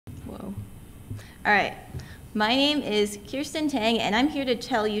Whoa. All right. My name is Kirsten Taing, and I'm here to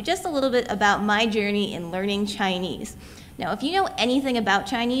tell you just a little bit about my journey in learning Chinese. Now, if you know anything about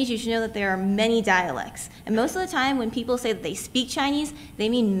Chinese, you should know that there are many dialects. And most of the time, when people say that they speak Chinese, they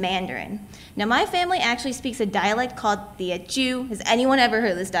mean Mandarin. Now, my family actually speaks a dialect called Teochew. Has anyone ever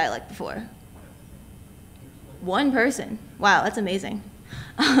heard this dialect before? One person. Wow, that's amazing.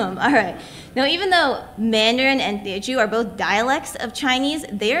 All right. Now, even though Mandarin and Teochew are both dialects of Chinese,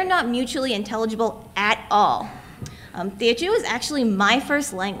 they are not mutually intelligible at all. Teochew is actually my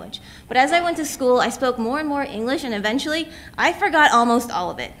first language, but as I went to school, I spoke more and more English, and eventually, I forgot almost all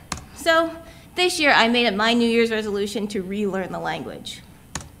of it. So this year, I made it my New Year's resolution to relearn the language.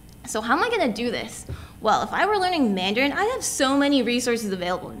 So how am I going to do this? Well, if I were learning Mandarin, I'd have so many resources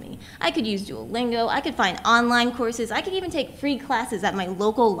available to me. I could use Duolingo, I could find online courses, I could even take free classes at my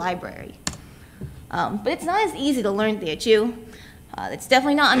local library. But it's not as easy to learn Teochew. It's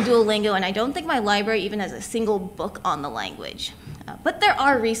definitely not on Duolingo, and I don't think my library even has a single book on the language. But there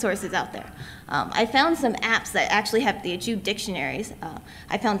are resources out there. I found some apps that actually have Teochew dictionaries.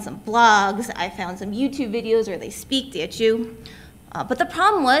 I found some blogs, I found some YouTube videos where they speak Teochew. But the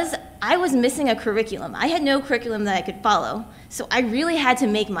problem was, I was missing a curriculum. I had no curriculum that I could follow, so I really had to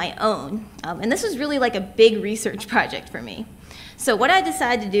make my own. And this was really like a big research project for me. So what I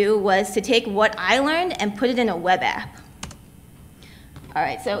decided to do was to take what I learned and put it in a web app. All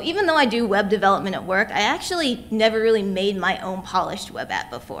right, so even though I do web development at work, I actually never really made my own polished web app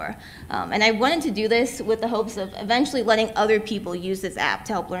before. And I wanted to do this with the hopes of eventually letting other people use this app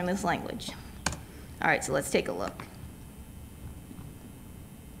to help learn this language. All right, so let's take a look.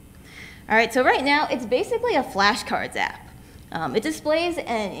 All right, so right now, it's basically a flashcards app. It displays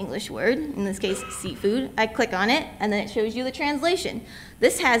an English word, in this case, seafood. I click on it, and then it shows you the translation.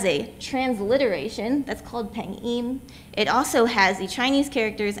 This has a transliteration that's called Pinyin. It also has the Chinese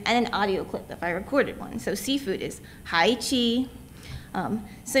characters and an audio clip if I recorded one. So seafood is hai chi.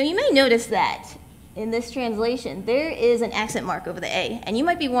 So you may notice that in this translation, there is an accent mark over the A, and you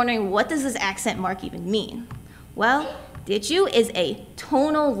might be wondering, what does this accent mark even mean? Well, Teochew is a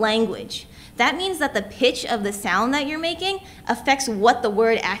tonal language. That means that the pitch of the sound that you're making affects what the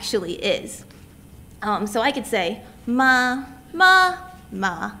word actually is. So I could say ma, ma,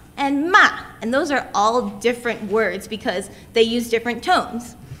 ma, and ma. And those are all different words because they use different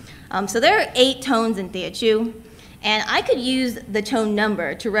tones. So there are 8 tones in Teochew, and I could use the tone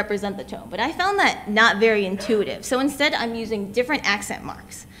number to represent the tone, but I found that not very intuitive. So instead, I'm using different accent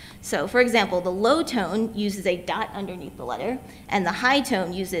marks. So for example, the low tone uses a dot underneath the letter, and the high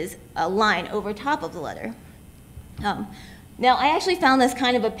tone uses a line over top of the letter. Now, I actually found this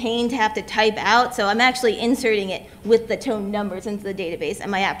kind of a pain to have to type out, so I'm actually inserting it with the tone numbers into the database, and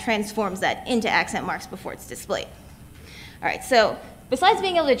my app transforms that into accent marks before it's displayed. All right, so besides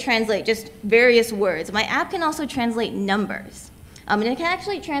being able to translate just various words, my app can also translate numbers. And it can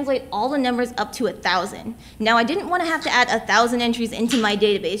actually translate all the numbers up to 1,000. Now, I didn't want to have to add 1,000 entries into my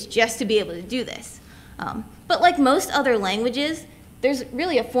database just to be able to do this. But like most other languages, there's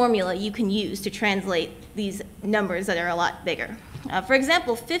really a formula you can use to translate these numbers that are a lot bigger. For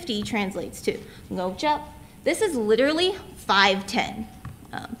example, 50 translates to ngopchap. This is literally 510.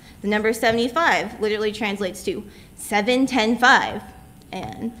 The number 75 literally translates to 7, 10, 5.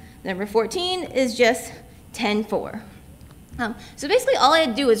 And number 14 is just 10, 4. So basically all I had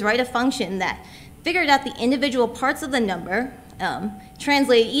to do was write a function that figured out the individual parts of the number,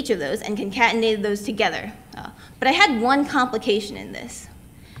 translated each of those, and concatenated those together. But I had one complication in this,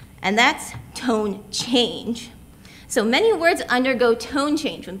 and that's tone change. So many words undergo tone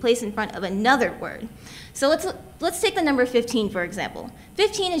change when placed in front of another word. So let's take the number 15, for example.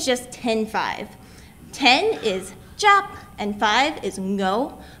 15 is just 10, 5. 10 is jap, and 5 is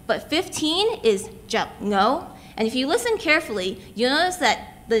ngo, but 15 is jap, ngo. And if you listen carefully, you'll notice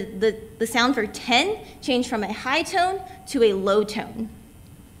that the sound for 10 changed from a high tone to a low tone.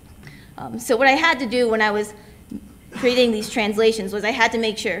 So what I had to do when I was creating these translations was I had to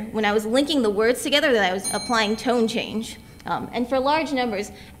make sure when I was linking the words together that I was applying tone change. And for large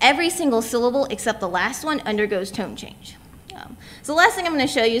numbers, every single syllable except the last one undergoes tone change. So the last thing I'm going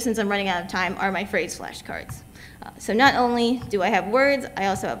to show you, since I'm running out of time, are my phrase flashcards. So not only do I have words, I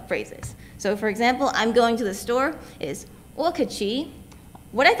also have phrases. So for example, I'm going to the store is 我可去.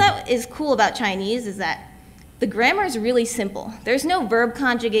 What I thought is cool about Chinese is that the grammar is really simple. There's no verb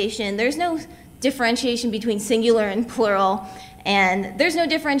conjugation, there's no differentiation between singular and plural, and there's no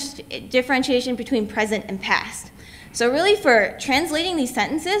differentiation between present and past. So really for translating these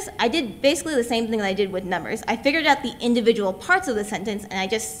sentences, I did basically the same thing that I did with numbers. I figured out the individual parts of the sentence and I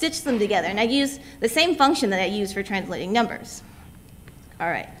just stitched them together, and I used the same function that I used for translating numbers. All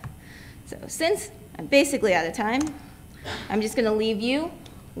right. So since I'm basically out of time, I'm just going to leave you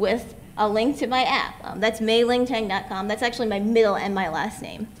with a link to my app. That's maylingtang.com. That's actually my middle and my last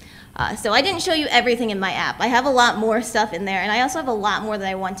name. So I didn't show you everything in my app. I have a lot more stuff in there, and I also have a lot more that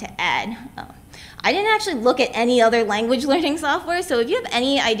I want to add. I didn't actually look at any other language learning software, so if you have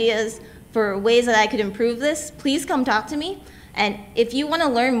any ideas for ways that I could improve this, please come talk to me. And if you want to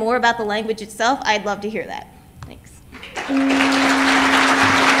learn more about the language itself, I'd love to hear that. Thanks.